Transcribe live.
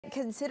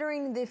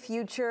Considering the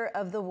future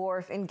of the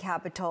wharf in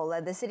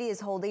Capitola, the city is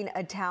holding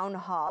a town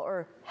hall,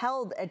 or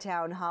held a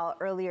town hall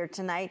earlier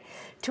tonight,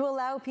 to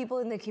allow people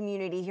in the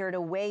community here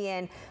to weigh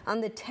in on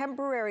the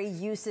temporary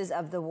uses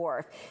of the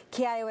wharf.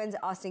 KION's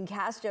Austin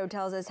Castro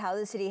tells us how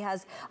the city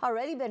has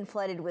already been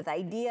flooded with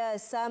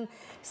ideas. Some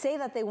say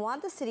that they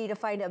want the city to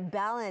find a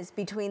balance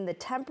between the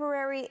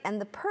temporary and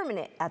the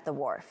permanent at the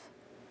wharf.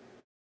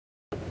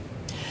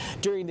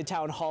 During the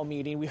town hall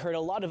meeting, we heard a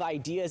lot of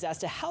ideas as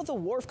to how the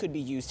wharf could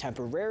be used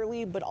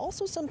temporarily, but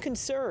also some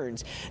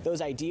concerns. Those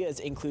ideas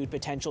include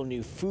potential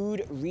new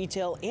food,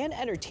 retail, and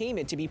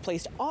entertainment to be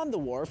placed on the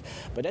wharf,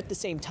 but at the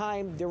same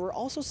time, there were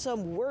also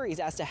some worries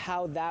as to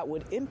how that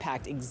would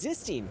impact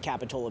existing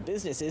Capitola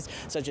businesses,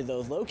 such as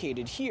those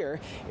located here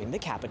in the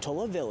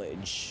Capitola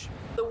Village.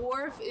 The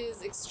wharf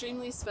is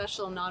extremely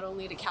special not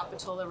only to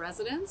Capitola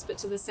residents, but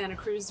to the Santa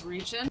Cruz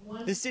region.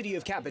 The city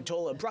of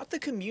Capitola brought the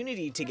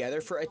community together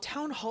for a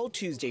town hall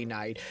Tuesday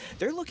night.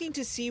 They're looking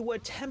to see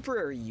what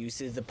temporary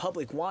uses the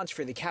public wants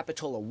for the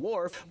Capitola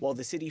wharf while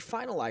the city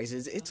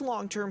finalizes its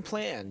long-term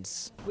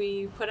plans.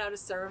 We put out a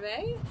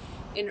survey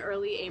in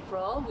early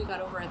April. We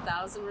got over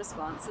 1,000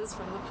 responses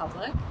from the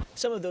public.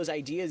 Some of those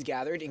ideas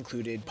gathered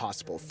included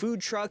possible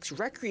food trucks,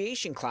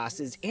 recreation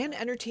classes, and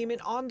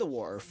entertainment on the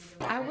wharf.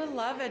 I would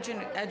love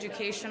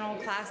educational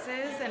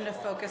classes and to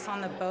focus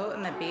on the boat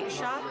and the bait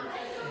shop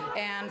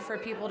and for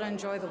people to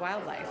enjoy the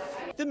wildlife.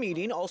 The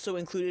meeting also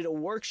included a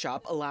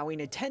workshop allowing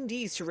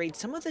attendees to rate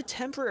some of the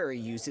temporary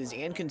uses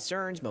and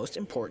concerns most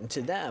important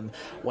to them.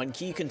 One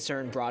key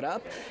concern brought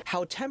up,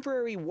 how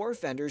temporary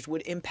wharf vendors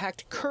would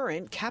impact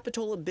current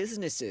Capitola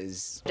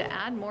businesses. To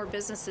add more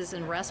businesses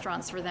and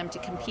restaurants for them to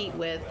compete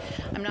with,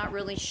 I'm not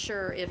really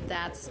sure if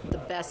that's the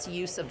best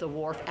use of the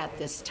wharf at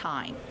this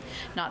time.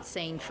 Not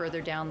saying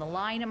further down the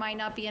line it might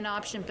not be an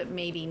option, but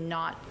maybe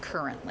not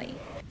currently.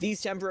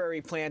 These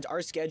temporary plans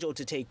are scheduled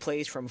to take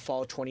place from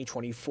fall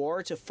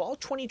 2024 to fall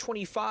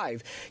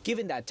 2025.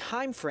 Given that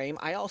time frame,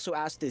 I also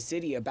asked the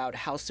city about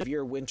how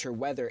severe winter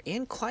weather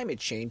and climate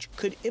change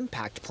could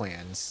impact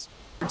plans.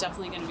 We're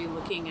definitely going to be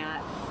looking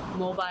at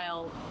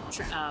mobile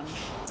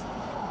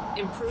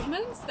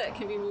improvements that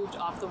can be moved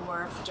off the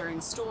wharf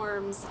during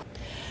storms.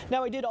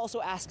 Now, I did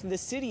also ask the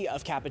city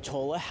of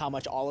Capitola how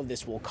much all of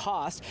this will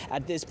cost.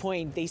 At this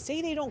point, they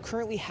say they don't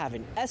currently have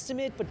an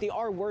estimate, but they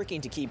are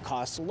working to keep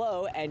costs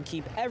low and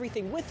keep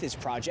everything with this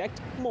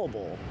project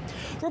mobile.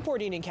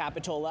 Reporting in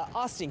Capitola,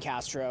 Austin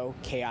Castro,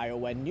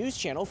 KION News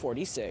Channel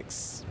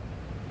 46.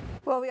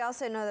 Well, we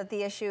also know that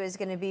the issue is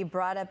going to be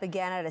brought up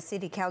again at a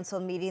city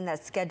council meeting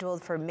that's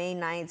scheduled for May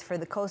 9th for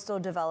the coastal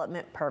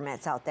development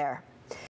permits out there.